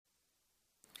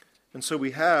And so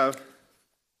we have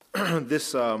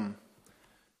this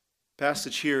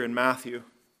passage here in Matthew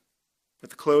at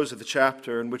the close of the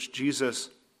chapter in which Jesus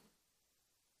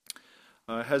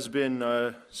has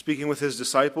been speaking with his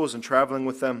disciples and traveling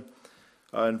with them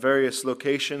in various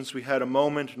locations. We had a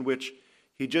moment in which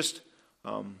he just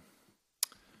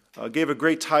gave a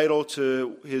great title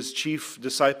to his chief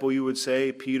disciple, you would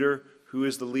say, Peter, who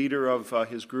is the leader of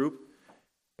his group.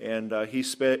 And he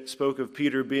spoke of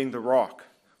Peter being the rock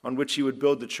on which he would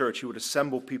build the church. He would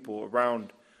assemble people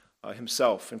around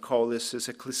himself and call this his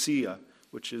ecclesia,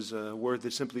 which is a word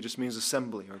that simply just means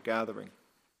assembly or gathering.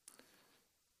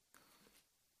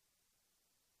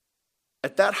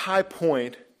 At that high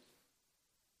point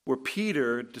where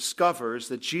Peter discovers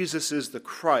that Jesus is the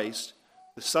Christ,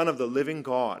 the Son of the living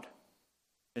God,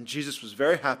 and Jesus was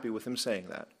very happy with him saying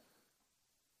that,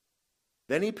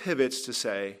 then he pivots to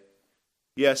say,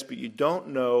 yes, but you don't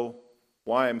know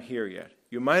why I'm here yet.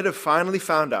 You might have finally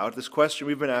found out, this question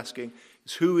we've been asking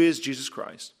is, who is Jesus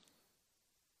Christ?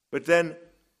 But then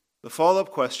the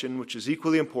follow-up question, which is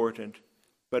equally important,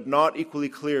 but not equally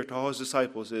clear to all his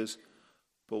disciples, is,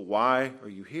 but why are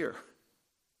you here?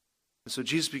 And so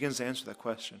Jesus begins to answer that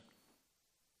question.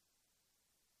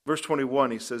 Verse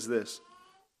 21, he says this,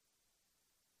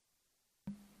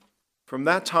 from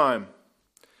that time,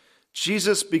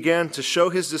 Jesus began to show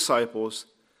his disciples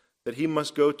that he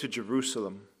must go to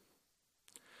Jerusalem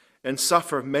and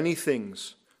suffer many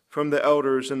things from the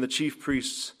elders and the chief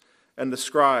priests and the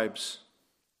scribes,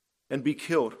 and be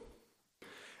killed,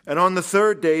 and on the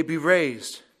third day be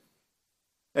raised.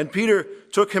 And Peter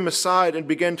took him aside and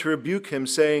began to rebuke him,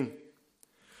 saying,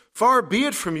 far be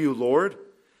it from you, Lord,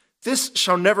 this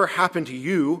shall never happen to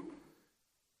you.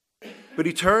 But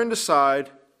he turned and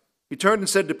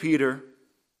said to Peter,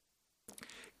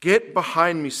 get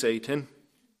behind me, Satan,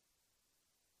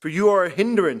 for you are a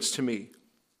hindrance to me.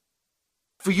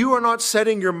 For you are not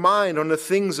setting your mind on the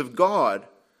things of God,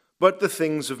 but the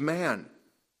things of man.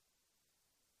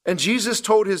 And Jesus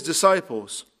told his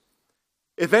disciples,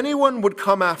 if anyone would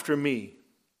come after me,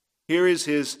 here is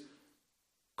his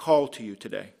call to you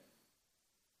today.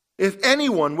 If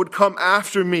anyone would come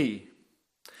after me,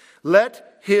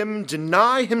 let him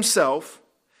deny himself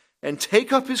and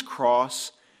take up his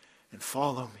cross and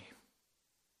follow me.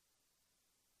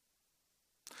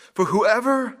 For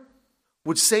whoever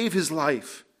would save his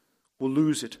life will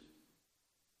lose it.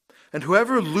 And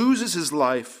whoever loses his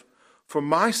life for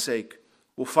my sake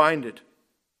will find it.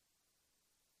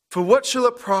 For what shall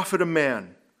it profit a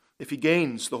man if he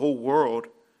gains the whole world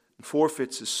and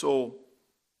forfeits his soul?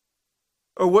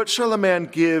 Or what shall a man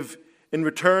give in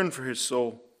return for his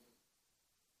soul?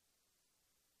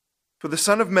 For the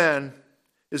Son of Man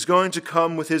is going to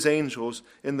come with his angels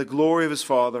in the glory of his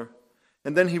Father,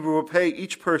 and then he will repay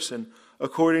each person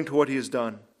according to what he has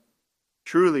done.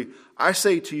 Truly, I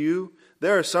say to you,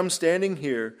 there are some standing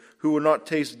here who will not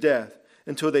taste death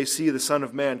until they see the Son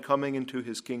of Man coming into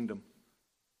his kingdom.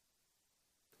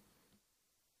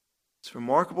 It's a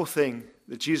remarkable thing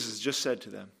that Jesus has just said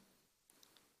to them.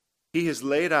 He has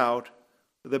laid out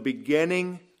the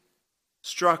beginning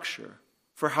structure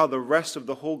for how the rest of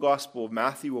the whole Gospel of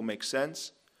Matthew will make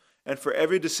sense, and for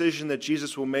every decision that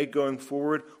Jesus will make going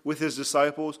forward with his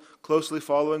disciples, closely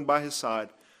following by his side.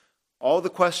 All the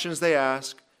questions they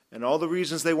ask and all the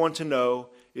reasons they want to know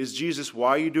is, Jesus, why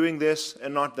are you doing this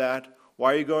and not that?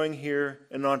 Why are you going here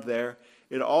and not there?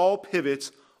 It all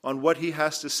pivots on what he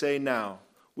has to say now,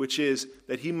 which is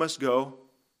that he must go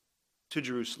to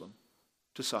Jerusalem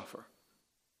to suffer.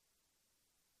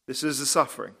 This is the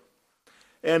suffering.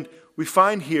 And we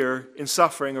find here in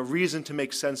suffering a reason to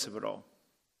make sense of it all.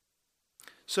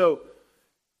 So,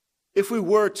 if we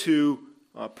were to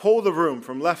poll the room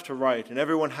from left to right and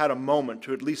everyone had a moment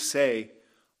to at least say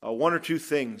one or two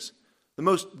things, the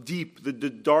most deep, the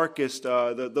darkest,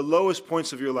 the lowest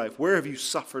points of your life, where have you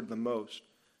suffered the most?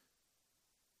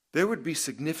 There would be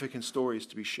significant stories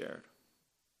to be shared.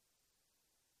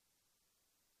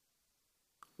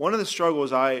 One of the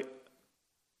struggles I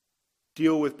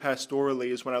deal with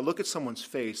pastorally is when I look at someone's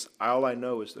face, all I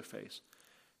know is their face.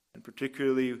 And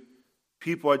particularly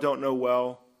people I don't know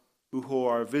well, who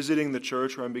are visiting the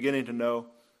church or I'm beginning to know,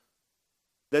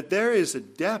 that there is a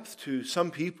depth to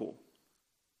some people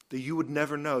that you would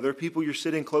never know. There are people you're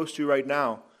sitting close to right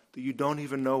now that you don't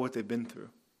even know what they've been through.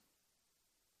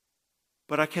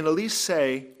 But I can at least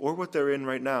say, or what they're in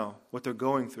right now, what they're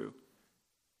going through,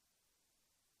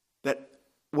 that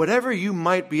whatever you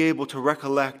might be able to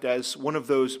recollect as one of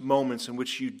those moments in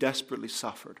which you desperately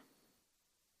suffered,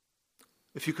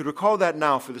 if you could recall that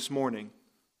now for this morning,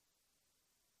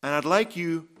 and I'd like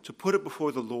you to put it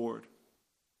before the Lord,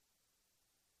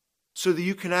 so that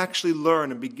you can actually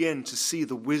learn and begin to see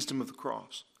the wisdom of the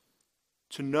cross,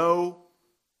 to know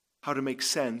how to make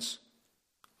sense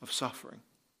of suffering,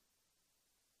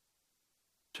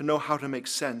 to know how to make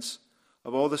sense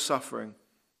of all the suffering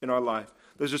in our life.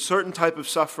 There's a certain type of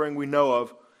suffering we know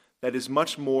of that is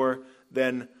much more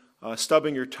than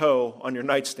stubbing your toe on your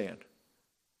nightstand.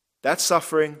 That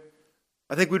suffering,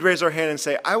 I think we'd raise our hand and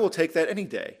say, I will take that any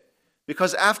day.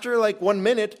 Because after like 1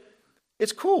 minute,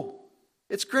 it's cool.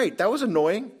 It's great. That was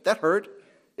annoying. That hurt.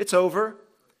 It's over.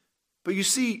 But you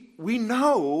see, we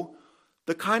know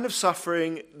the kind of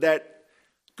suffering that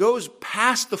goes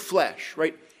past the flesh,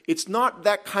 right? It's not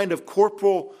that kind of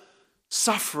corporal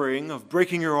suffering of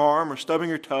breaking your arm or stubbing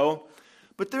your toe,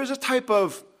 but there's a type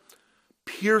of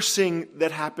piercing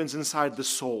that happens inside the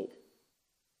soul.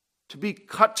 To be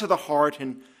cut to the heart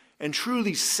and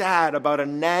truly sad about a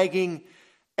nagging,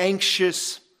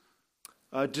 anxious,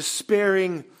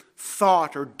 despairing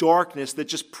thought or darkness that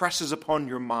just presses upon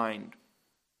your mind.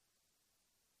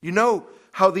 You know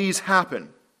how these happen.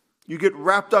 You get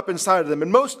wrapped up inside of them.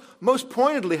 And most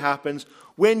pointedly happens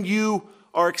when you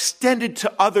are extended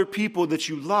to other people that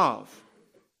you love.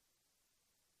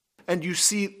 And you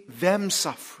see them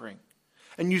suffering.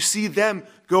 And you see them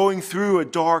going through a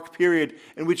dark period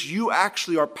in which you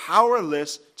actually are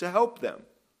powerless to help them.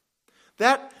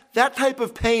 That type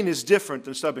of pain is different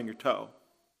than stubbing your toe.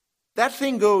 That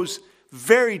thing goes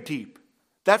very deep.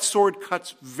 That sword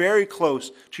cuts very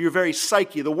close to your very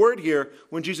psyche. The word here,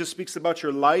 when Jesus speaks about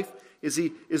your life, is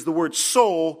the word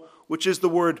soul, which is the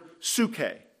word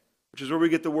psyche, which is where we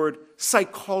get the word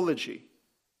psychology,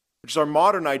 which is our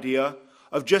modern idea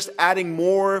of just adding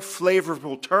more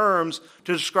flavorful terms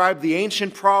to describe the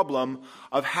ancient problem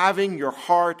of having your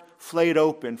heart flayed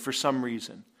open for some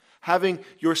reason, having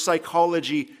your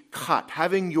psychology cut,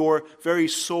 having your very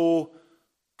soul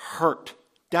hurt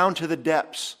down to the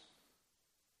depths.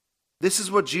 This is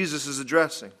what Jesus is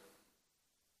addressing.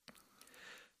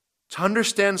 To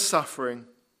understand suffering,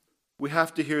 we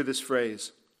have to hear this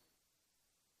phrase.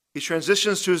 He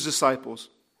transitions to his disciples,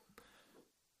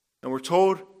 and we're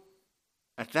told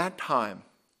at that time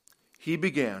he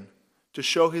began to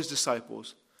show his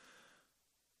disciples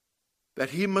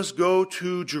that he must go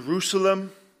to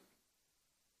Jerusalem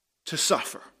to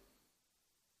suffer.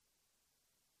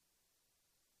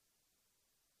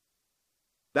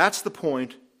 That's the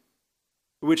point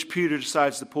at which Peter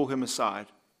decides to pull him aside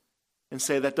and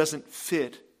say, that doesn't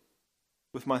fit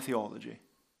with my theology.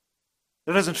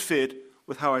 That doesn't fit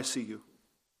with how I see you.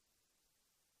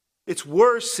 It's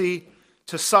worse, see,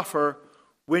 to suffer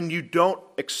when you don't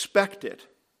expect it,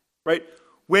 right?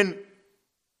 When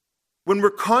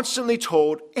we're constantly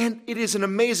told, and it is an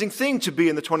amazing thing to be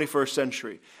in the 21st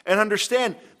century, and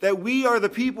understand that we are the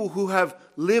people who have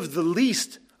lived the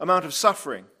least amount of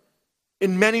suffering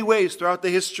in many ways throughout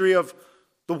the history of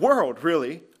the world,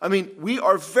 really. I mean, we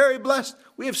are very blessed.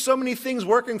 We have so many things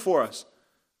working for us.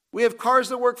 We have cars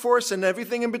that work for us and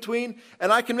everything in between,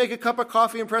 and I can make a cup of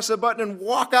coffee and press a button and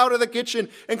walk out of the kitchen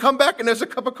and come back and there's a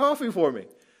cup of coffee for me.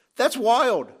 That's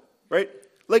wild, right?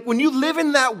 Like when you live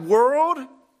in that world,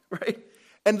 right,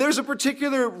 and there's a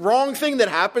particular wrong thing that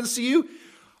happens to you,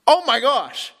 oh my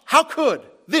gosh, how could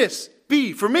this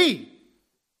be for me?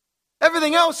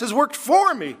 Everything else has worked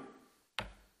for me.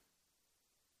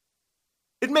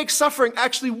 It makes suffering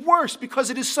actually worse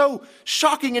because it is so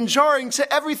shocking and jarring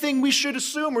to everything we should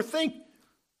assume or think.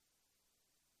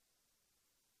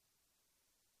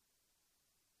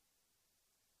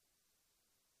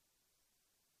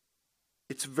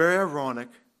 It's very ironic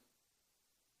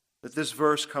that this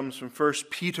verse comes from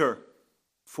 1 Peter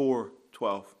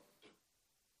 4:12.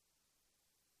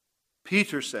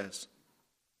 Peter says,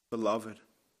 "Beloved,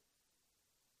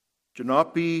 do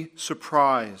not be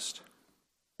surprised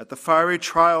at the fiery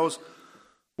trials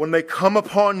when they come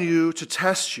upon you to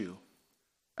test you,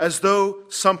 as though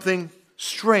something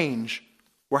strange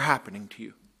were happening to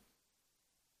you."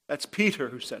 That's Peter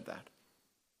who said that.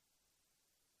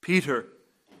 Peter,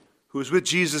 who is with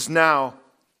Jesus now,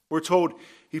 we're told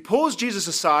he pulls Jesus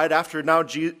aside after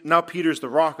now Peter's the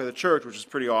rock of the church, which is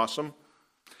pretty awesome.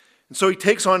 And so he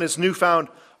takes on his newfound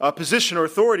position or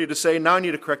authority to say, now I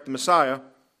need to correct the Messiah.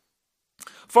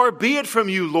 "Far be it from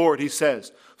you, Lord," he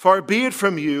says. "Far be it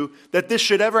from you that this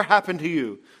should ever happen to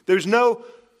you." There's no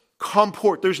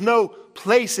comport, there's no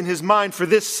place in his mind for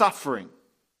this suffering.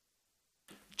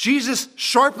 Jesus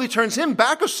sharply turns him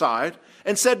back aside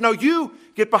and said, "Now you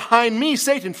get behind me,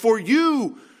 Satan, for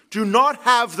you do not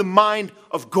have the mind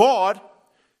of God.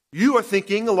 You are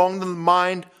thinking along the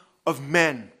mind of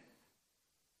men."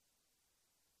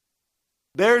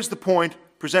 There's the point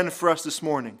presented for us this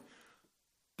morning.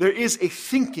 there is a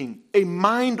thinking, a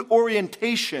mind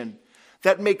orientation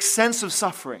that makes sense of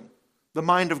suffering, the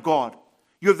mind of God.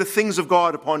 You have the things of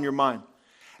God upon your mind.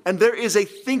 And there is a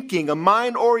thinking, a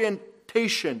mind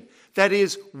orientation that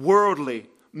is worldly,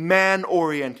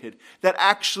 man-oriented, that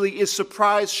actually is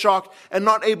surprised, shocked, and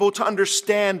not able to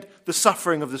understand the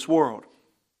suffering of this world.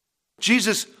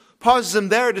 Jesus pauses him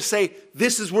there to say,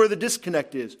 this is where the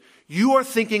disconnect is. You are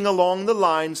thinking along the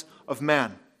lines of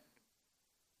man.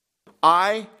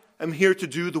 I am here to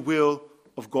do the will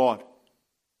of God.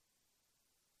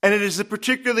 And it is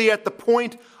particularly at the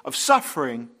point of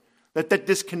suffering that that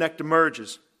disconnect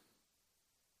emerges.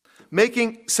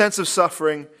 Making sense of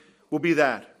suffering will be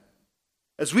that.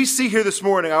 As we see here this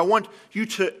morning, I want you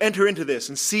to enter into this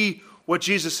and see what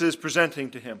Jesus is presenting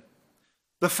to him.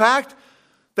 The fact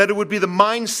that it would be the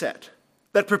mindset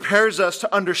that prepares us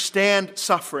to understand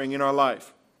suffering in our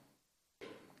life.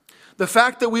 The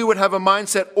fact that we would have a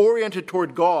mindset oriented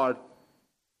toward God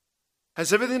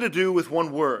has everything to do with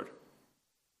one word: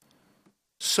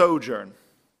 sojourn.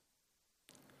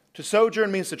 To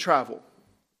sojourn means to travel,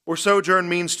 or sojourn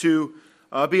means to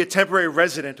be a temporary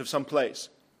resident of some place.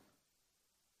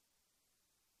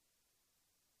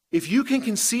 If you can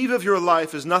conceive of your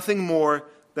life as nothing more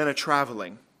than a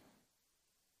traveling,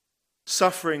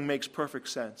 suffering makes perfect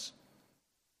sense.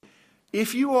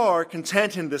 If you are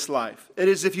content in this life, it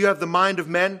is if you have the mind of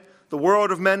men, the world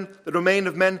of men, the domain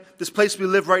of men, this place we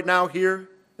live right now here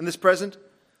in this present,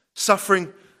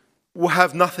 suffering will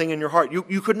have nothing in your heart.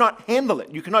 You could not handle it.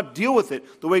 You cannot deal with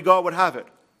it the way God would have it.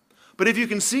 But if you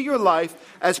can see your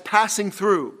life as passing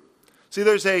through. See,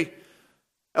 there's an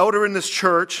elder in this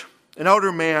church, an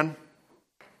elder man,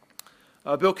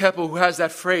 Bill Keppel, who has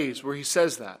that phrase where he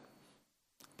says that.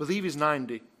 I believe he's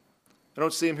 90. I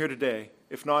don't see him here today.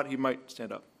 If not, he might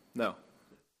stand up. No.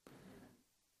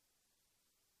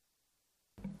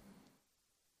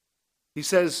 He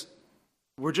says,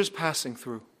 we're just passing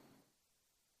through.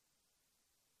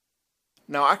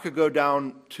 Now, I could go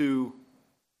down to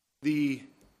the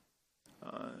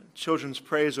children's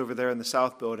praise over there in the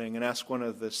South Building and ask one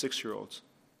of the 6-year-olds.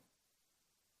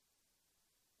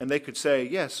 And they could say,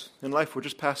 yes, in life we're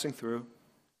just passing through.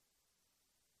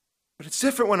 But it's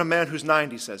different when a man who's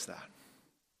 90 says that.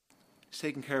 He's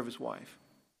taking care of his wife.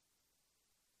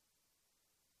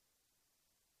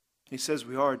 He says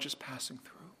we are just passing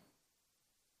through.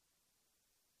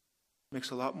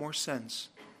 Makes a lot more sense.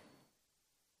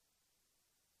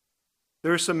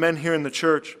 There are some men here in the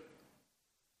church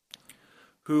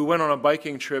who went on a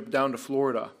biking trip down to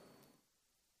Florida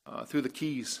through the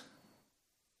Keys.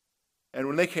 And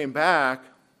when they came back,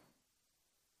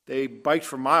 they biked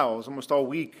for miles almost all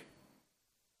week.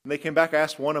 And they came back, I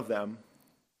asked one of them,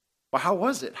 well, how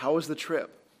was it? How was the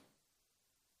trip?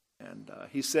 And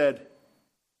he said,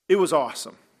 it was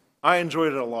awesome. I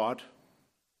enjoyed it a lot.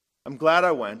 I'm glad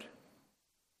I went.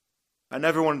 I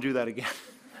never want to do that again.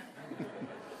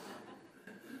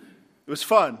 It was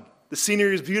fun. The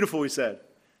scenery was beautiful, he said.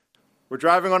 We're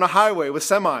driving on a highway with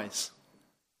semis.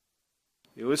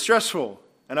 It was stressful,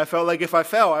 and I felt like if I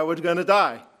fell, I was going to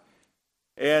die.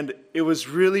 And it was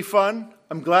really fun.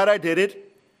 I'm glad I did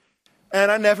it,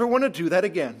 and I never want to do that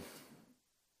again.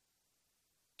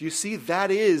 Do you see?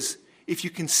 That is, if you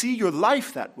can see your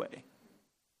life that way,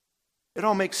 it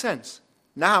all makes sense.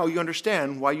 Now you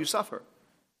understand why you suffer.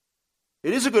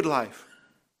 It is a good life.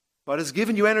 God has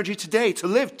given you energy today to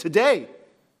live today.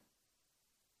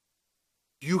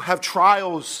 You have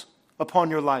trials upon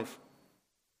your life.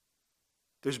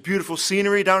 There's beautiful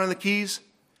scenery down in the Keys,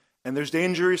 and there's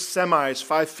dangerous semis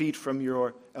 5 feet from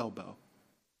your elbow.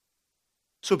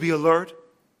 So be alert.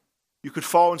 You could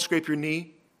fall and scrape your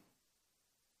knee.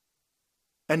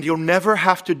 And you'll never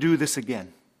have to do this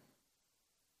again.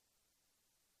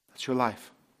 That's your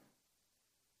life.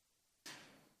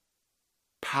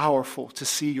 Powerful to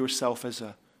see yourself as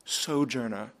a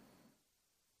sojourner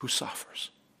who suffers.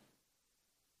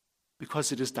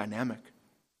 Because it is dynamic.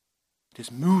 It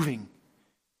is moving.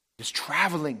 It is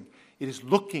traveling. It is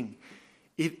looking.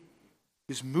 It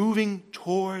is moving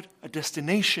toward a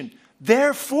destination.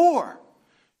 Therefore,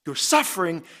 your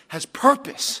suffering has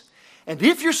purpose. And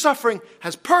if your suffering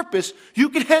has purpose, you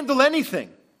can handle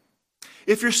anything.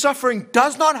 If your suffering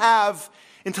does not have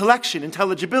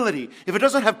intelligibility, if it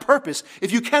doesn't have purpose,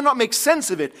 if you cannot make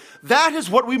sense of it, that is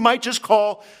what we might just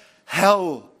call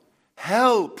hell.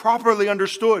 Hell, properly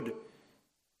understood,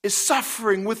 is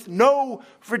suffering with no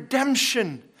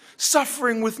redemption,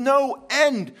 suffering with no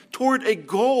end toward a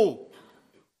goal.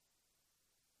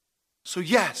 So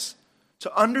yes,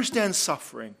 to understand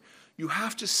suffering, you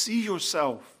have to see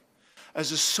yourself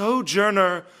as a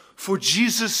sojourner for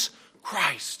Jesus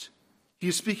Christ. He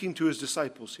is speaking to his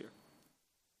disciples here.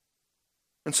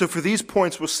 And so for these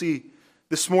points we'll see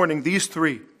this morning, these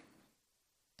three,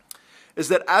 is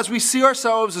that as we see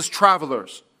ourselves as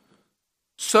travelers,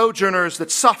 sojourners that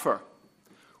suffer,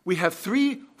 we have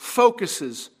three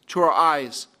focuses to our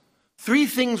eyes, three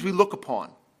things we look upon,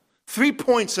 3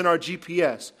 points in our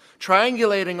GPS,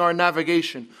 triangulating our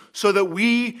navigation so that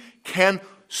we can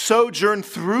sojourn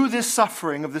through this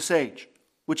suffering of this age,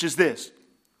 which is this: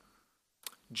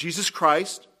 Jesus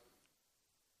Christ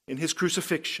in his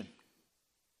crucifixion.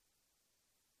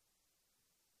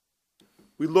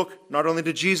 We look not only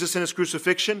to Jesus in his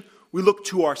crucifixion, we look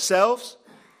to ourselves,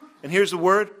 and here's the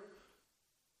word,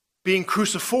 being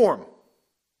cruciform.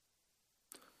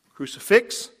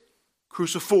 Crucifix,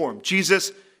 cruciform.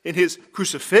 Jesus in his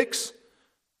crucifix,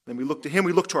 then we look to him,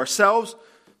 we look to ourselves,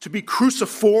 to be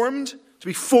cruciformed, to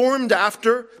be formed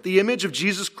after the image of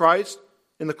Jesus Christ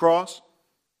in the cross.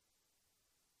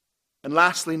 And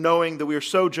lastly, knowing that we are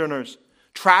sojourners,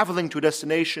 traveling to a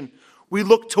destination, we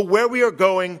look to where we are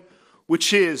going,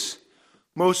 which is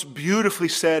most beautifully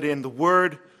said in the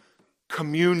word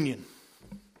communion.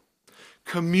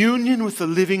 Communion with the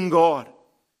living God.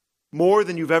 More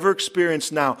than you've ever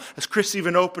experienced now. As Chris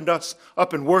even opened us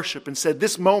up in worship and said,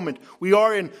 this moment, we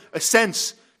are in a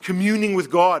sense communing with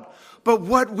God. But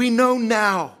what we know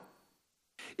now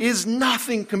is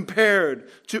nothing compared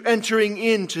to entering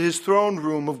into his throne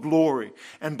room of glory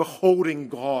and beholding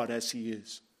God as he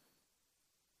is.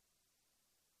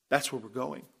 That's where we're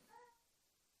going.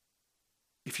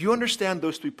 If you understand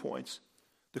those 3 points,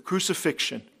 the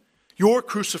crucifixion, your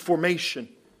cruciformation,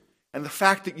 and the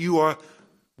fact that you are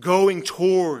going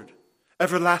toward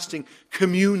everlasting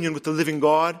communion with the living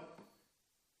God,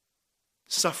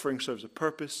 suffering serves a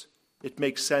purpose. It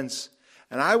makes sense.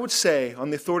 And I would say, on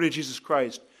the authority of Jesus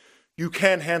Christ, you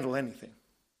can handle anything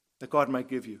that God might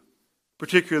give you.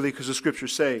 Particularly because the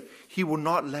scriptures say, he will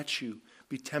not let you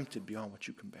be tempted beyond what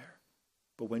you can bear.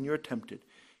 But when you're tempted,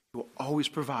 he will always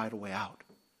provide a way out.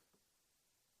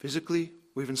 Physically,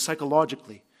 or even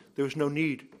psychologically, there is no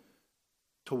need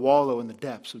to wallow in the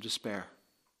depths of despair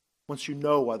once you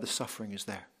know why the suffering is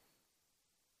there.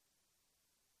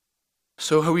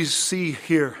 So how we see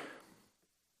here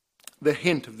the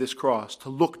hint of this cross, to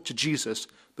look to Jesus,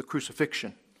 the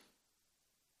crucifixion.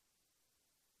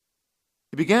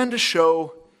 He began to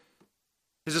show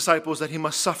his disciples that he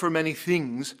must suffer many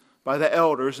things by the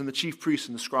elders and the chief priests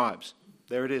and the scribes.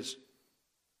 There it is.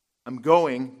 I'm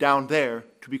going down there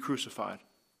to be crucified.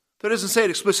 That doesn't say it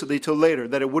explicitly till later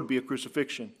that it would be a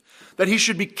crucifixion. That he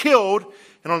should be killed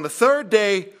and on the 3rd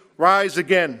day rise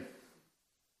again.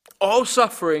 All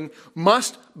suffering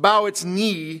must bow its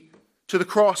knee to the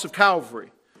cross of Calvary.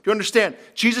 Do you understand?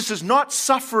 Jesus is not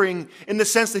suffering in the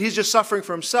sense that he's just suffering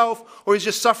for himself or he's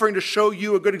just suffering to show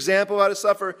you a good example of how to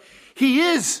suffer. He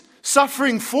is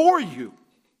suffering for you.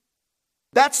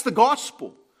 That's the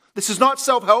gospel. This is not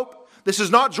self-help. This is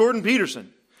not Jordan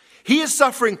Peterson. He is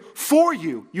suffering for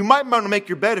you. You might want to make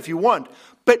your bed if you want,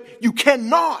 but you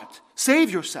cannot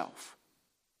save yourself.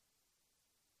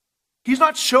 He's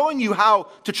not showing you how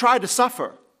to try to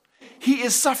suffer. He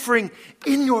is suffering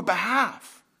in your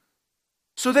behalf.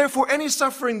 So therefore, any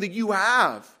suffering that you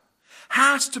have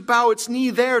has to bow its knee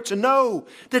there to know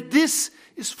that this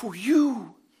is for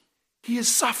you. He is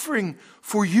suffering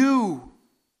for you.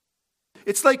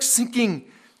 It's like sinking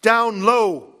down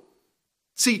low.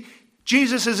 See,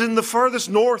 Jesus is in the furthest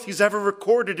north he's ever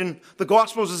recorded in the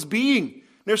Gospels as being,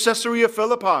 near Caesarea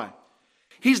Philippi.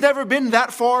 He's never been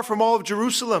that far from all of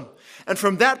Jerusalem. And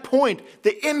from that point,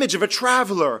 the image of a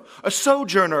traveler, a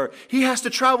sojourner, he has to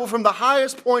travel from the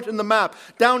highest point in the map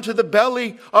down to the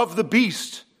belly of the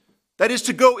beast. That is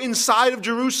to go inside of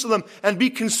Jerusalem and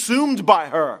be consumed by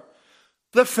her.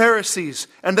 The Pharisees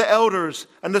and the elders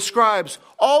and the scribes,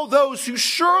 all those who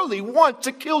surely want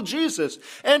to kill Jesus.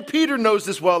 And Peter knows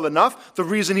this well enough. The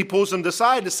reason he pulls them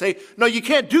aside to say, no, you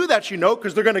can't do that,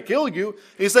 because they're going to kill you.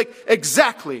 He's like,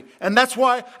 exactly. And that's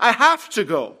why I have to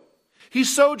go.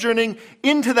 He's sojourning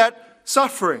into that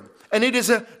suffering. And it is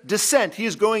a descent. He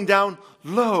is going down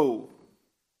low.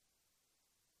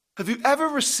 Have you ever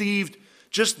received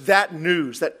just that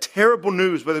news, that terrible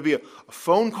news, whether it be a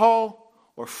phone call,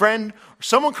 or a friend, or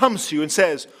someone comes to you and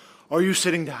says, are you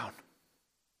sitting down?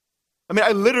 I mean,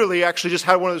 I literally actually just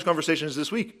had one of those conversations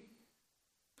this week.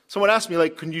 Someone asked me,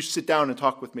 can you sit down and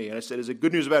talk with me? And I said, is it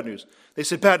good news or bad news? They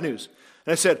said, bad news.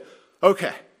 And I said,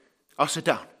 okay, I'll sit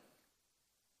down.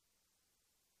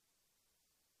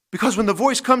 Because when the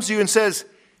voice comes to you and says,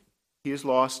 he is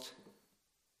lost,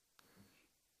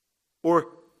 or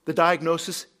the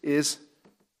diagnosis is,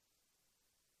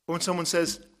 or when someone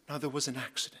says, no, there was an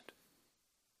accident.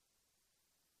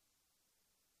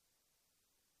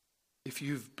 if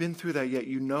you've been through that yet,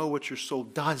 you know what your soul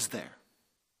does there.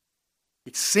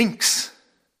 It sinks.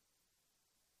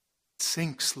 It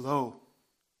sinks low.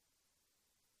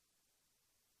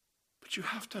 But you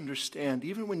have to understand,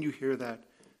 even when you hear that,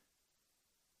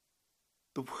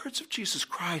 the words of Jesus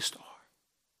Christ are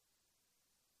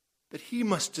that he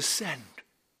must descend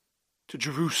to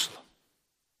Jerusalem.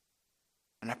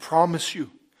 And I promise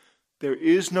you, there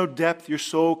is no depth your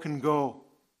soul can go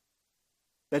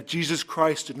that Jesus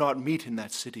Christ did not meet in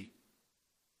that city.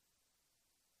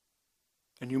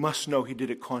 And you must know he did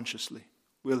it consciously,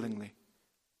 willingly,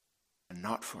 and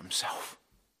not for himself.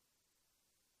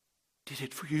 He did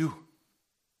it for you.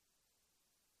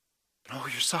 And all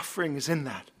your suffering is in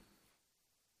that.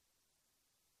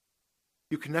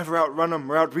 You can never outrun him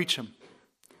or outreach him.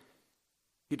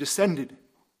 He descended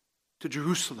to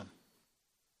Jerusalem.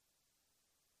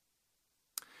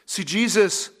 See,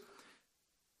 Jesus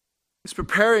is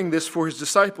preparing this for his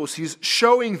disciples. He's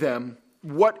showing them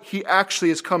what he actually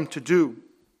has come to do.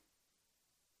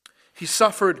 He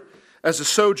suffered as a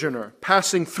sojourner,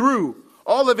 passing through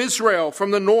all of Israel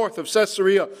from the north of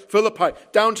Caesarea Philippi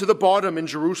down to the bottom in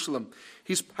Jerusalem.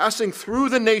 He's passing through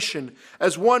the nation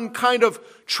as one kind of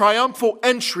triumphal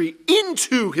entry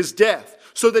into his death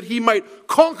so that he might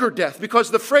conquer death,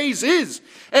 because the phrase is,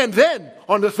 and then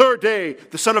on the third day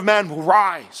the Son of Man will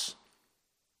rise.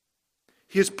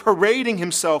 He is parading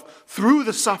himself through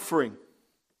the suffering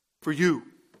for you.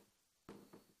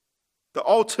 The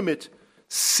ultimate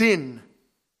sin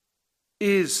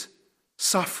is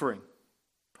suffering.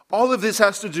 All of this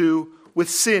has to do with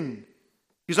sin.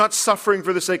 He's not suffering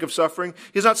for the sake of suffering.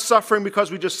 He's not suffering because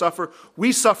we just suffer.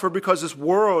 We suffer because this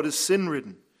world is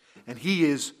sin-ridden. And he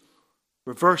is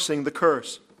reversing the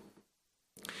curse.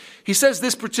 He says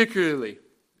this particularly,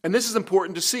 and this is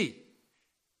important to see.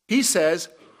 He says,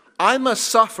 I must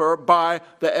suffer by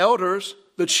the elders,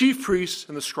 the chief priests,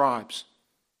 and the scribes.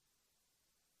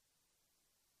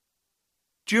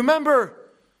 Do you remember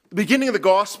the beginning of the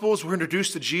Gospels? We're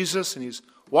introduced to Jesus, and he's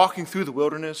walking through the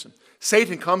wilderness, and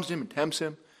Satan comes to him and tempts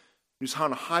him. He's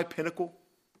on a high pinnacle.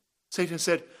 Satan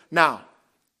said, now,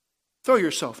 throw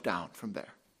yourself down from there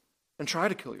and try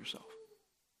to kill yourself.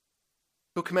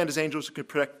 He'll command his angels to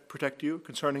protect you,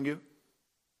 concerning you.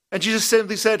 And Jesus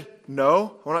simply said,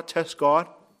 no, I will not test God.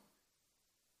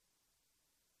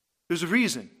 There's a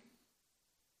reason.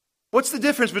 What's the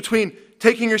difference between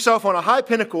taking yourself on a high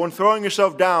pinnacle and throwing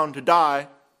yourself down to die,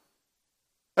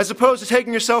 as opposed to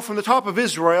taking yourself from the top of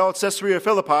Israel at Caesarea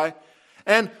Philippi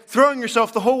and throwing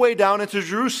yourself the whole way down into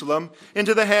Jerusalem,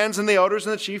 into the hands and the elders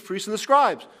and the chief priests and the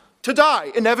scribes, to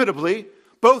die, inevitably?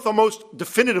 Both almost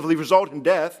definitively result in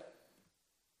death.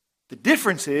 The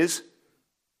difference is,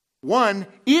 one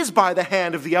is by the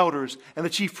hand of the elders and the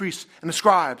chief priests and the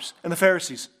scribes and the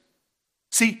Pharisees.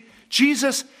 See,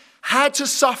 Jesus had to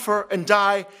suffer and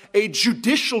die a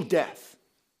judicial death.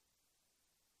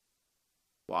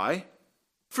 Why?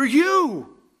 For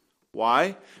you.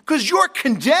 Why? Because you're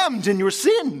condemned in your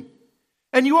sin.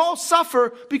 And you all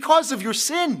suffer because of your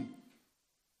sin.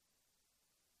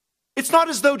 It's not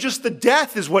as though just the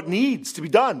death is what needs to be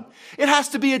done. It has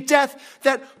to be a death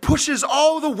that pushes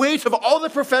all the weight of all the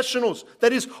professionals,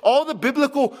 that is, all the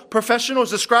biblical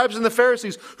professionals, the scribes and the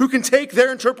Pharisees, who can take their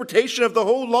interpretation of the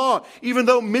whole law, even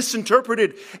though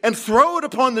misinterpreted, and throw it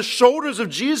upon the shoulders of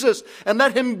Jesus and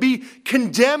let him be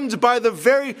condemned by the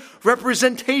very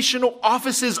representational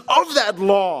offices of that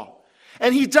law.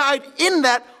 And he died in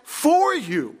that for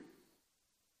you.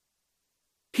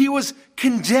 He was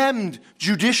condemned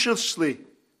judiciously.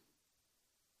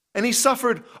 And he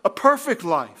suffered a perfect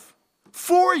life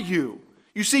for you.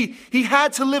 You see, he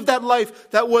had to live that life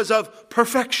that was of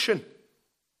perfection.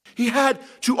 He had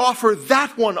to offer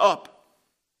that one up.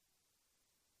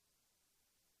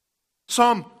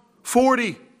 Psalm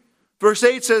 40, verse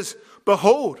 8 says,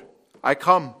 behold, I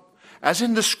come, as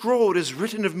in the scroll it is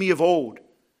written of me of old,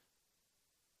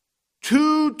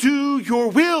 to do your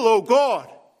will, O God,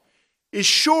 is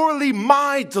surely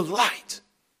my delight.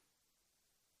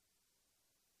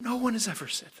 No one has ever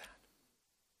said that.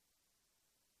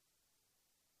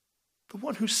 The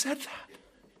one who said that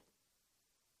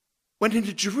went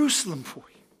into Jerusalem for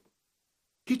you.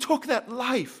 He took that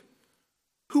life,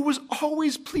 who was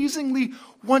always pleasingly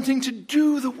wanting to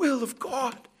do the will of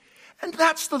God. And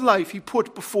that's the life he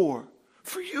put before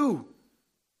for you,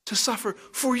 to suffer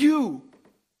for you.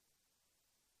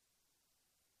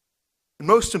 And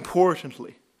most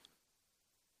importantly,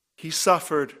 he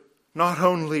suffered not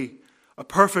only a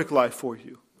perfect life for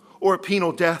you or a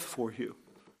penal death for you.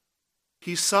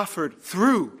 He suffered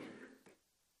through.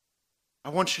 I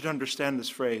want you to understand this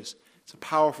phrase. It's a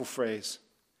powerful phrase.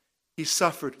 He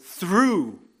suffered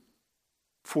through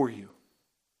for you.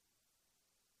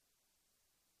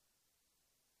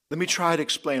 Let me try to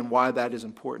explain why that is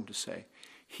important to say.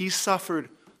 He suffered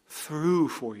through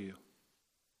for you.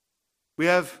 We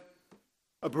have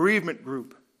a bereavement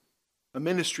group, a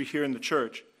ministry here in the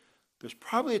church. There's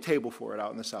probably a table for it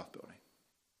out in the South Building.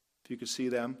 If you could see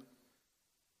them,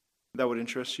 that would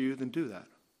interest you, then do that.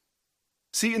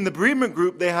 See, in the bereavement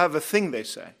group, they have a thing they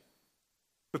say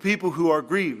for people who are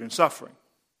grieved and suffering.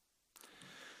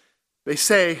 They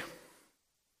say,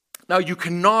 now you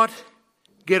cannot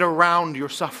get around your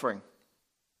suffering.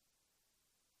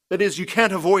 That is, you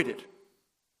can't avoid it.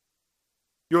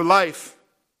 Your life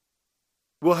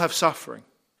will have suffering.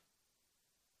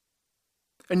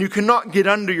 And you cannot get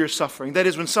under your suffering. That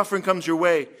is, when suffering comes your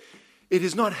way, it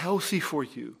is not healthy for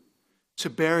you to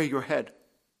bury your head,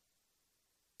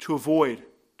 to avoid,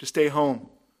 to stay home,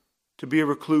 to be a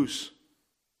recluse,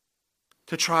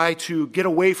 to try to get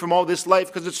away from all this life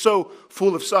because it's so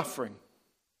full of suffering.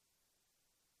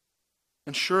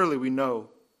 And surely we know,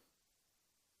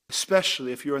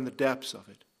 especially if you're in the depths of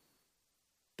it,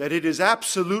 that it is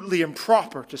absolutely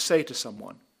improper to say to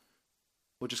someone,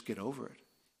 well, just get over it.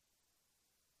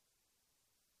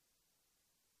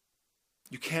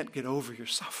 You can't get over your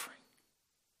suffering.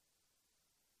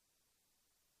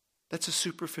 That's a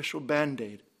superficial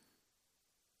band-aid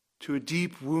to a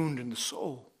deep wound in the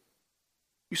soul.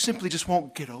 You simply just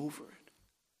won't get over it.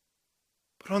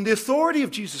 But on the authority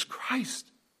of Jesus Christ,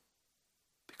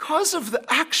 because of the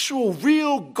actual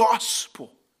real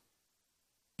gospel,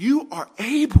 you are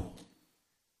able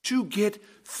to get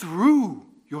through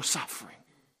your suffering.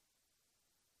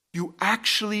 You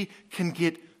actually can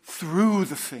get through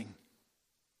the thing.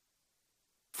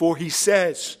 For he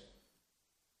says,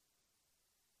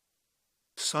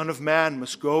 the Son of Man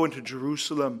must go into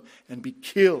Jerusalem and be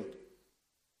killed,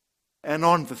 and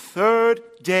on the third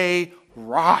day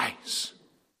rise.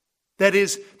 That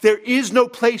is, there is no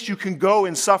place you can go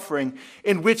in suffering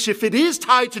in which, if it is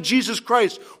tied to Jesus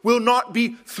Christ, will not be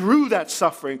through that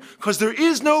suffering. Because there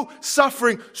is no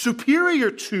suffering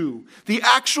superior to the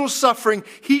actual suffering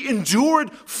he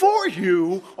endured for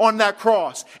you on that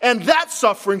cross. And that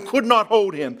suffering could not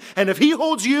hold him. And if he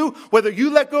holds you, whether you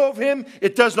let go of him,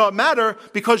 it does not matter,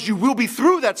 because you will be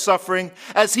through that suffering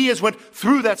as he has went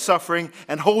through that suffering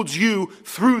and holds you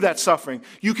through that suffering.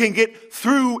 You can get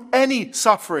through any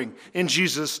suffering in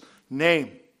Jesus' name.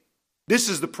 This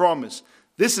is the promise.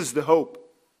 This is the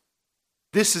hope.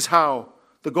 This is how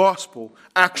the gospel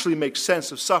actually makes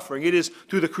sense of suffering. It is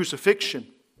through the crucifixion.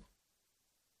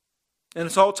 And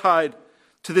it's all tied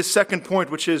to this second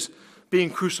point, which is being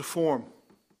cruciform.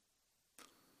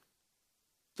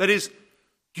 That is,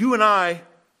 you and I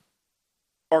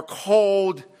are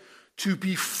called to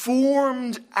be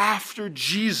formed after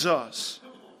Jesus.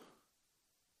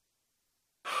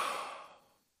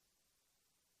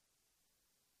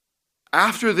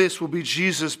 After this will be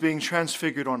Jesus being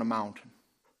transfigured on a mountain.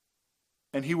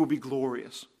 And he will be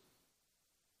glorious.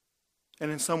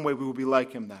 And in some way we will be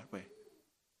like him that way.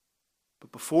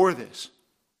 But before this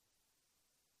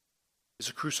is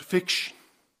a crucifixion.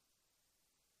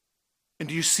 And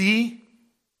do you see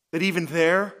that even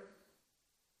there,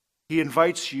 he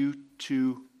invites you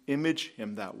to image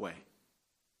him that way?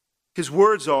 His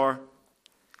words are,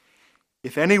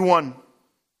 if anyone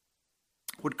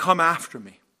would come after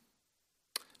me,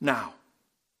 now,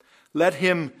 let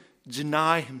him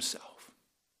deny himself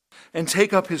and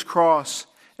take up his cross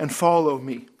and follow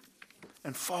me.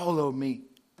 And follow me.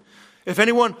 If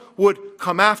anyone would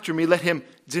come after me, let him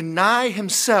deny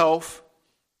himself.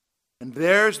 And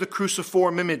there's the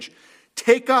cruciform image.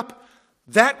 Take up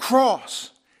that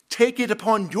cross. Take it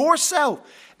upon yourself.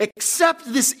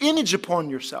 Accept this image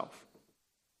upon yourself.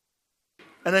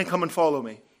 And then come and follow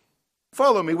me.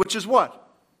 Follow me, which is what?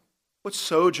 What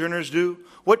sojourners do,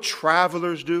 what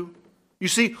travelers do. You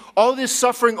see, all this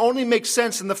suffering only makes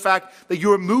sense in the fact that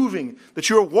you are moving, that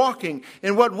you are walking.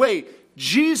 In what way?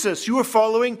 Jesus, you are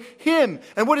following him.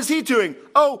 And what is he doing?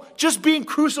 Oh, just being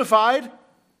crucified.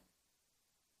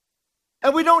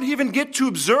 And we don't even get to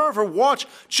observe or watch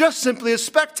just simply as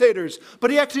spectators.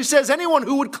 But he actually says, anyone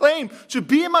who would claim to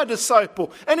be my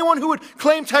disciple, anyone who would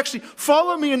claim to actually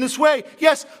follow me in this way,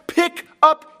 yes, pick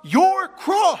up your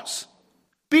cross.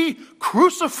 Be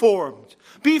cruciformed.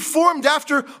 Be formed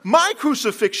after my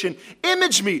crucifixion.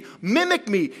 Image me. Mimic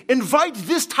me. Invite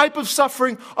this type of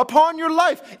suffering upon your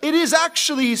life. It is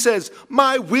actually, he says,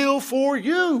 my will for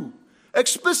you.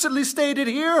 Explicitly stated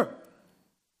here.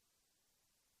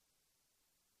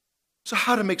 So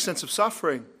how to make sense of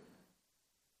suffering?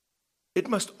 It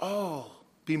must all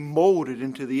be molded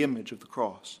into the image of the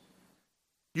cross.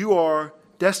 You are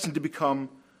destined to become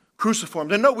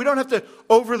cruciformed. And no, we don't have to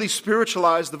overly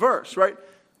spiritualize the verse, right?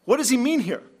 What does he mean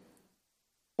here?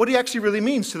 What he actually really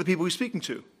means to the people he's speaking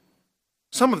to.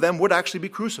 Some of them would actually be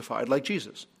crucified like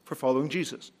Jesus for following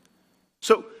Jesus.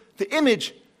 So the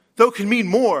image, though it can mean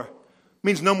more,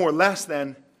 means no more less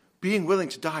than being willing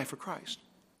to die for Christ.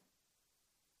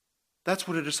 That's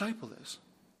what a disciple is.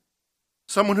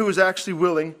 Someone who is actually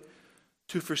willing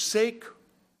to forsake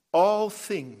all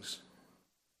things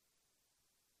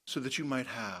so that you might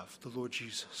have the Lord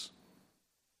Jesus.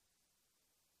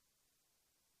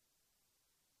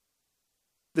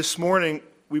 This morning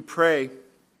we pray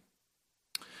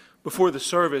before the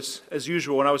service, as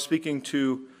usual, when I was speaking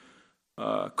to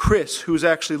Chris, who's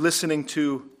actually listening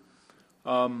to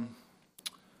a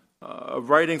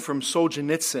writing from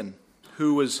Solzhenitsyn,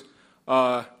 who was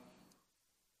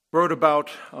wrote about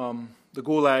the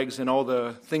gulags and all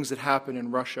the things that happened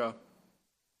in Russia.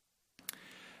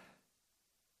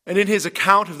 And in his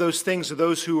account of those things, of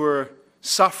those who were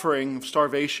suffering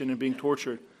starvation and being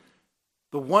tortured,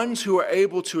 the ones who are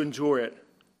able to endure it.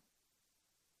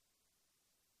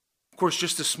 Of course,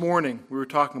 just this morning we were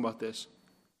talking about this,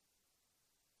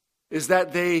 is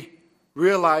that they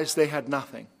realized they had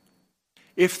nothing.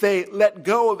 If they let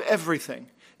go of everything,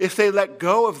 if they let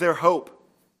go of their hope,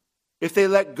 if they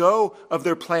let go of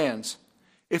their plans,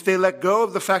 if they let go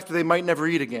of the fact that they might never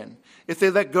eat again, if they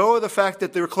let go of the fact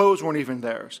that their clothes weren't even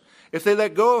theirs, if they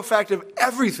let go of the fact of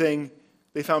everything,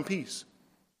 they found peace.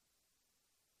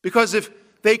 Because if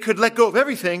they could let go of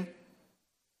everything,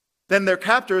 then their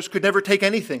captors could never take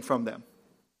anything from them,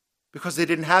 because they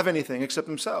didn't have anything except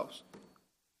themselves.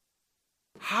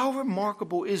 How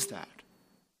remarkable is that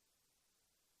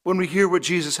when we hear what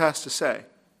Jesus has to say?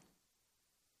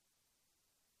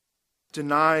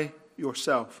 Deny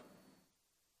yourself.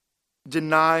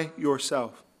 Deny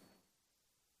yourself.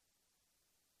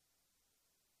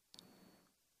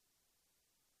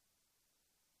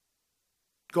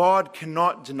 God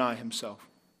cannot deny himself.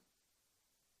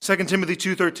 2 Timothy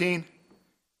 2:13,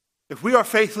 if we are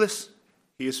faithless,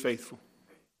 he is faithful.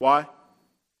 Why?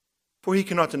 For he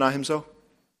cannot deny himself.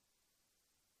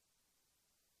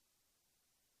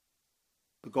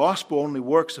 The gospel only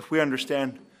works if we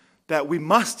understand that we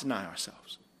must deny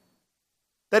ourselves.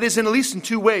 That is, in at least in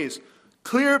two ways.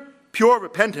 Clear, pure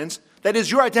repentance, that is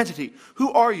your identity.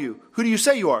 Who are you? Who do you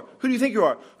say you are? Who do you think you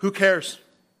are? Who cares?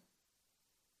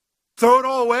 Throw it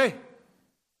all away.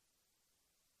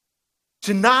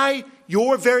 Deny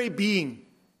your very being,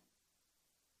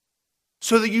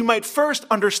 so that you might first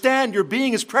understand your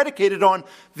being is predicated on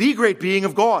the great being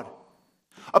of God.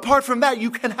 Apart from that, you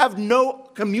can have no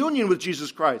communion with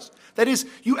Jesus Christ. That is,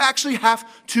 you actually have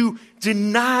to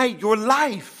deny your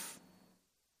life.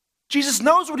 Jesus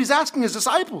knows what he's asking his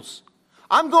disciples.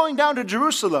 I'm going down to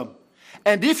Jerusalem,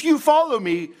 and if you follow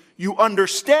me, you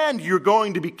understand you're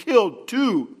going to be killed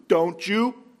too, don't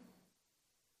you?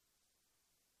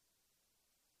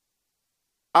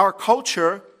 Our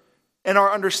culture and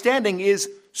our understanding is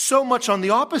so much on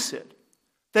the opposite,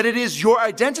 that it is your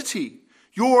identity,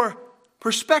 your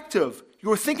perspective,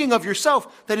 your thinking of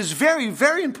yourself that is very,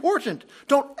 very important.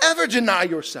 Don't ever deny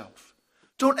yourself.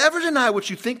 Don't ever deny what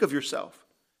you think of yourself.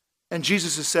 And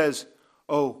Jesus says,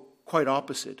 oh, quite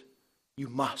opposite. You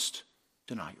must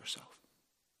deny yourself.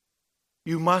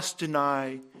 You must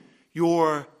deny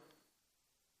your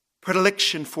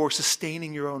predilection for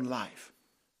sustaining your own life.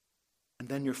 And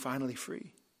then you're finally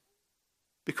free.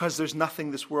 Because there's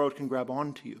nothing this world can grab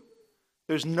onto you.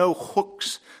 There's no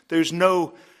hooks. There's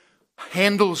no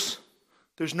handles.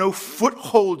 There's no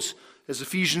footholds, as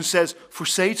Ephesians says, for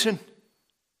Satan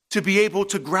to be able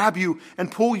to grab you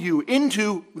and pull you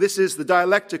into, this is the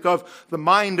dialectic of the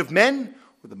mind of men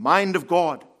or the mind of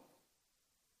God.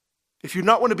 If you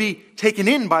not want to be taken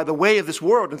in by the way of this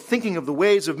world and thinking of the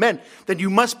ways of men, then you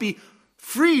must be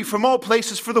free from all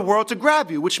places for the world to grab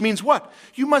you, which means what?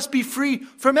 You must be free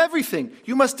from everything.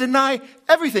 You must deny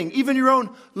everything, even your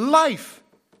own life.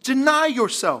 Deny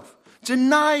yourself.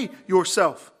 Deny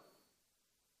yourself.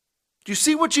 Do you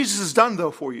see what Jesus has done,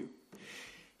 though, for you?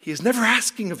 He is never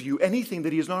asking of you anything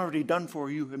that he has not already done for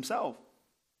you himself.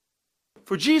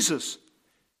 For Jesus,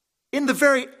 in the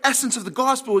very essence of the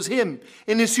gospel, is him,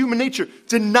 in his human nature,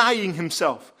 denying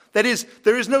himself. That is,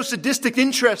 there is no sadistic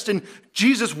interest in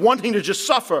Jesus wanting to just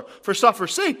suffer for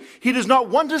suffer's sake. He does not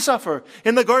want to suffer.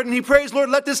 In the garden he prays, Lord,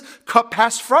 let this cup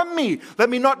pass from me. Let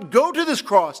me not go to this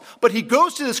cross. But he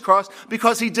goes to this cross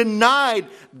because he denied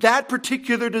that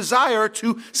particular desire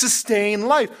to sustain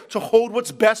life, to hold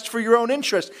what's best for your own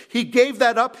interest. He gave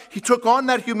that up. He took on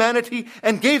that humanity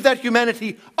and gave that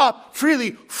humanity up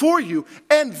freely for you.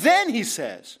 And then he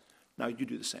says, now you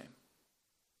do the same.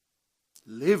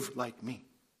 Live like me.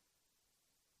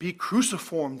 be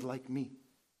cruciformed like me.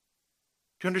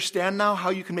 Do you understand now how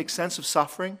you can make sense of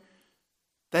suffering?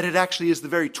 That it actually is the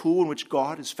very tool in which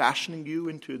God is fashioning you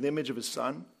into the image of his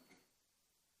Son?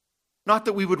 Not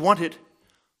that we would want it,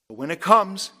 but when it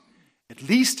comes, at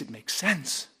least it makes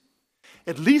sense.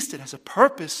 At least it has a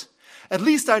purpose. At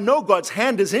least I know God's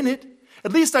hand is in it.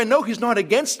 At least I know he's not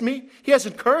against me. He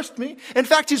hasn't cursed me. In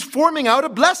fact, he's forming out a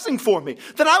blessing for me,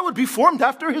 that I would be formed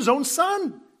after his own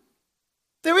Son.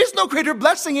 There is no greater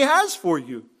blessing he has for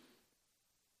you.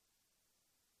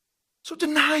 So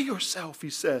deny yourself,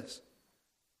 he says.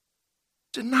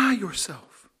 Deny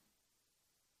yourself.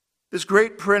 This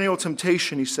great perennial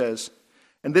temptation, he says,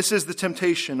 and this is the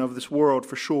temptation of this world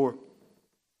for sure,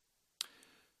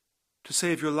 to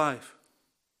save your life.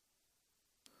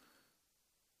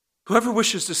 Whoever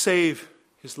wishes to save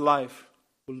his life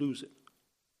will lose it.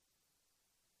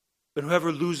 But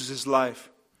whoever loses his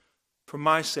life for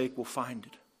my sake will find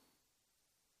it.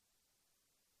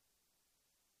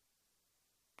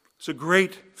 It's a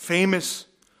great, famous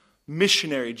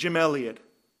missionary, Jim Elliot,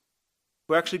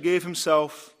 who actually gave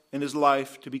himself and his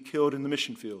life to be killed in the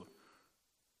mission field.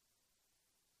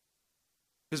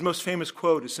 His most famous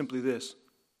quote is simply this: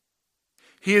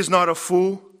 "He is not a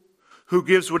fool who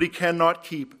gives what he cannot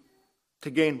keep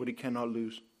to gain what he cannot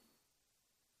lose."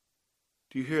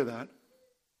 Do you hear that?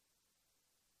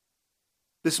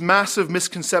 This massive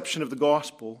misconception of the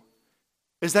gospel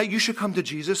is that you should come to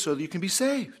Jesus so that you can be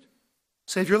saved.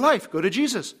 Save your life, go to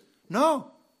Jesus.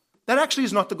 No, that actually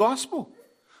is not the gospel.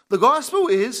 The gospel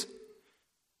is,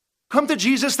 come to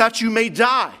Jesus that you may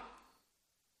die,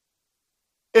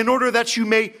 in order that you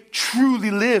may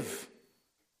truly live.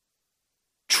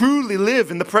 Truly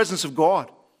live in the presence of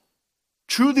God.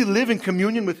 Truly live in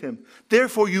communion with him.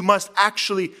 Therefore, you must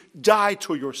actually die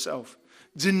to yourself.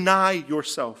 Deny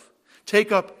yourself.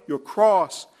 Take up your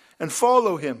cross and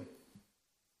follow him.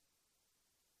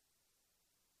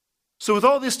 So with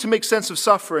all this to make sense of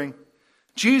suffering,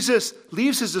 Jesus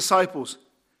leaves his disciples.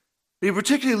 He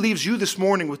particularly leaves you this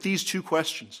morning with these two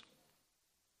questions.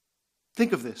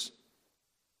 Think of this.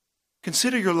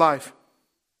 Consider your life.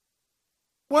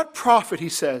 What profit, he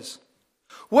says,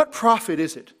 what profit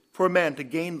is it for a man to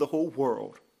gain the whole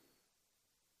world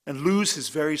and lose his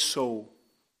very soul?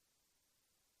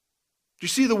 Do you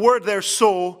see the word there,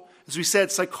 soul, as we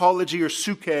said, psychology or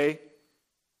psyche,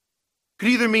 could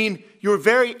either mean your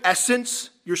very essence,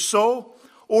 your soul,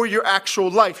 or your actual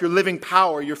life, your living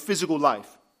power, your physical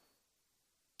life.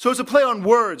 So it's a play on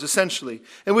words, essentially,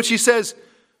 in which he says,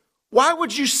 why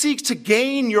would you seek to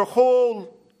gain your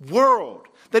whole world?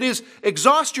 That is,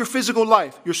 exhaust your physical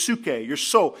life, your psyche, your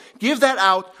soul. Give that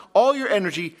out, all your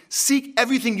energy. Seek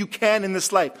everything you can in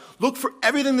this life. Look for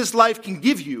everything this life can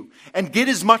give you and get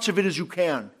as much of it as you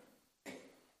can.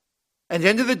 At the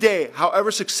end of the day, however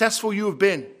successful you have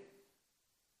been,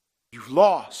 you've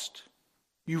lost.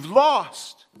 You've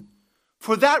lost.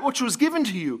 For that which was given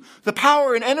to you, the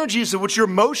power and energies of which your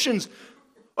emotions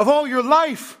of all your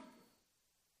life,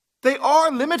 they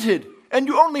are limited. And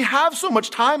you only have so much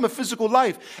time of physical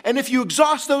life. And if you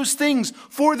exhaust those things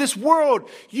for this world,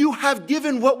 you have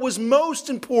given what was most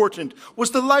important,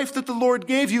 was the life that the Lord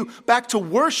gave you, back to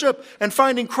worship and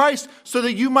finding Christ so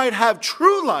that you might have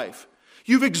true life.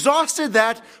 You've exhausted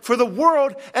that for the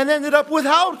world and ended up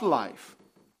without life.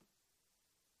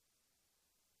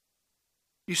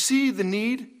 You see the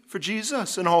need for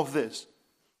Jesus in all of this.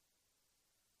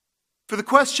 For the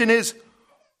question is,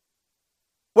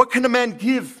 what can a man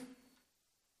give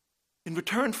in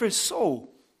return for his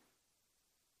soul?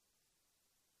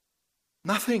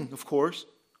 Nothing, of course.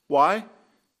 Why?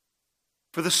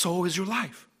 For the soul is your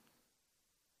life.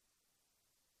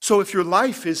 So if your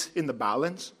life is in the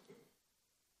balance,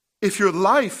 if your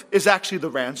life is actually the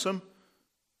ransom,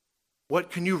 what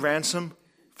can you ransom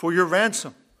for your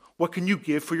ransom? What can you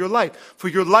give for your life? For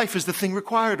your life is the thing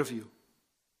required of you.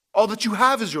 All that you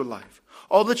have is your life.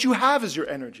 All that you have is your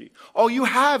energy. All you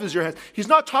have is your hands. He's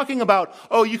not talking about,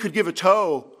 oh, you could give a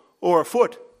toe or a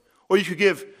foot, or you could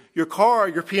give your car,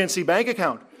 your PNC bank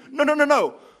account.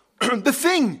 No. The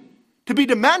thing to be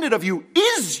demanded of you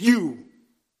is you.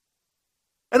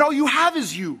 And all you have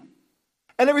is you.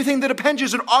 And everything that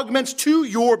appendages and augments to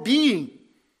your being.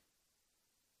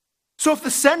 So if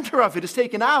the center of it is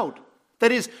taken out,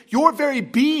 that is, your very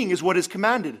being is what is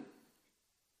commanded,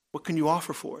 what can you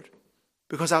offer for it?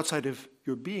 Because outside of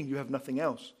your being, you have nothing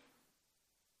else.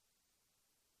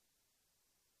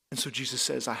 And so Jesus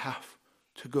says, I have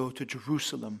to go to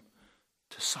Jerusalem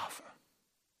to suffer,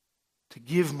 to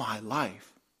give my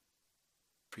life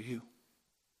for you.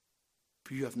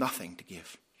 For you have nothing to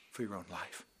give for your own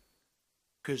life.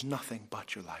 Because nothing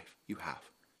but your life you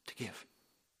have to give.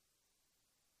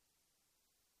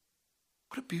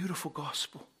 What a beautiful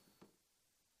gospel.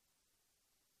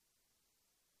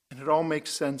 And it all makes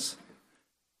sense.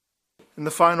 And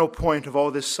the final point of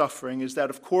all this suffering is that,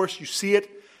 of course, you see it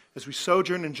as we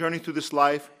sojourn and journey through this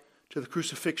life to the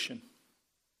crucifixion.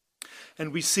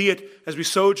 And we see it as we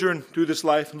sojourn through this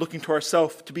life and looking to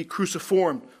ourselves to be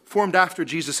cruciformed, formed after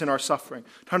Jesus in our suffering,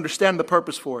 to understand the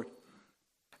purpose for it.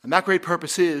 And that great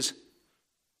purpose is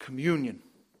communion.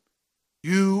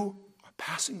 You are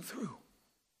passing through.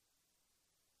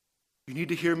 You need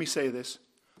to hear me say this,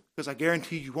 because I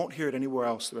guarantee you won't hear it anywhere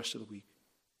else the rest of the week.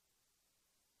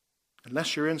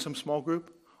 Unless you're in some small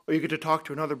group, or you get to talk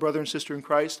to another brother and sister in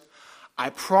Christ,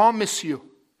 I promise you,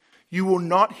 you will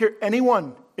not hear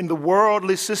anyone in the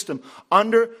worldly system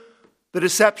under the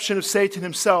deception of Satan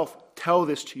himself tell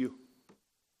this to you.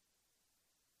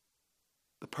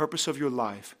 The purpose of your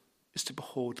life is to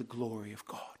behold the glory of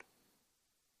God.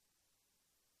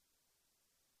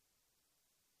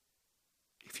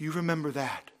 If you remember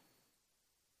that,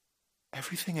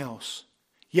 everything else,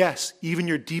 yes, even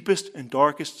your deepest and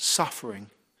darkest suffering,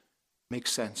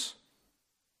 makes sense.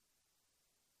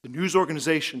 The news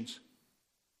organizations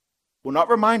will not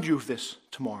remind you of this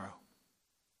tomorrow.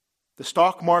 The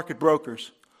stock market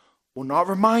brokers will not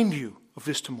remind you of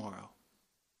this tomorrow.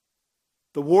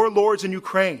 The warlords in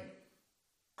Ukraine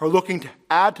are looking to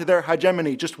add to their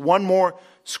hegemony just one more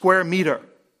square meter,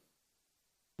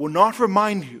 will not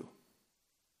remind you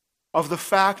of the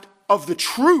fact of the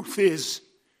truth is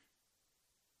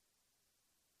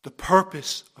the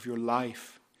purpose of your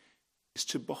life is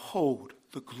to behold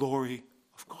the glory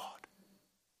of God.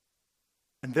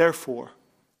 And therefore,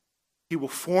 he will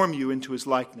form you into his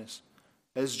likeness.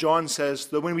 As John says,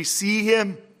 that when we see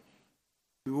him,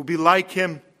 we will be like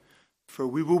him, for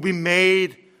we will be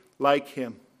made like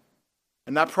him.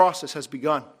 And that process has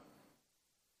begun.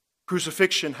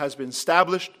 Crucifixion has been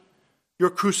established. Your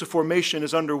cruciformation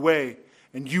is underway,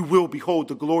 and you will behold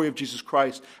the glory of Jesus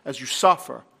Christ as you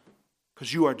suffer,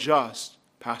 because you are just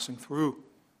passing through.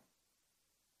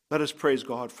 Let us praise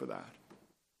God for that.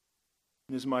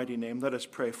 In his mighty name, let us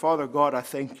pray. Father God, I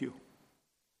thank you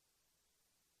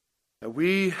that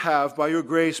we have, by your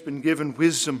grace, been given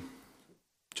wisdom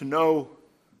to know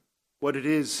what it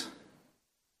is.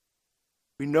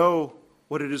 We know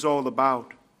what it is all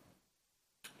about.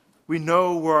 We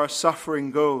know where our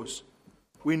suffering goes.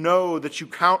 We know that you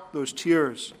count those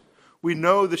tears. We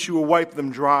know that you will wipe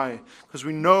them dry, because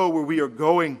we know where we are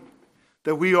going,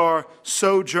 that we are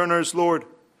sojourners, Lord.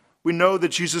 We know that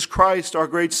Jesus Christ, our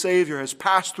great Savior, has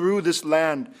passed through this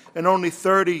land in only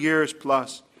 30 years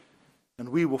plus, and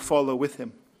we will follow with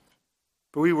him.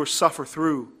 For we will suffer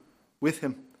through with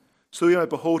him, so we might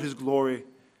behold his glory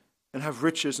and have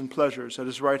riches and pleasures at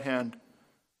his right hand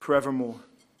forevermore.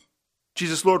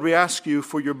 Jesus, Lord, we ask you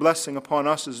for your blessing upon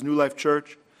us as New Life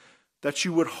Church, that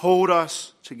you would hold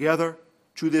us together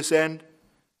to this end,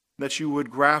 that you would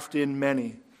graft in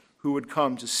many who would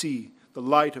come to see the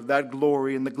light of that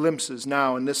glory and the glimpses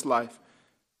now in this life,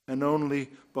 and only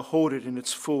behold it in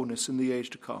its fullness in the age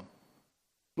to come.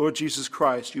 Lord Jesus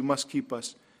Christ, you must keep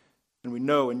us, and we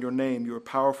know in your name you are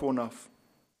powerful enough.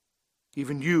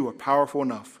 Even you are powerful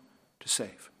enough to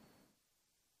save.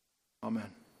 Amen.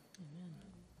 Amen.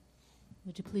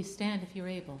 Would you please stand if you're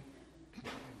able?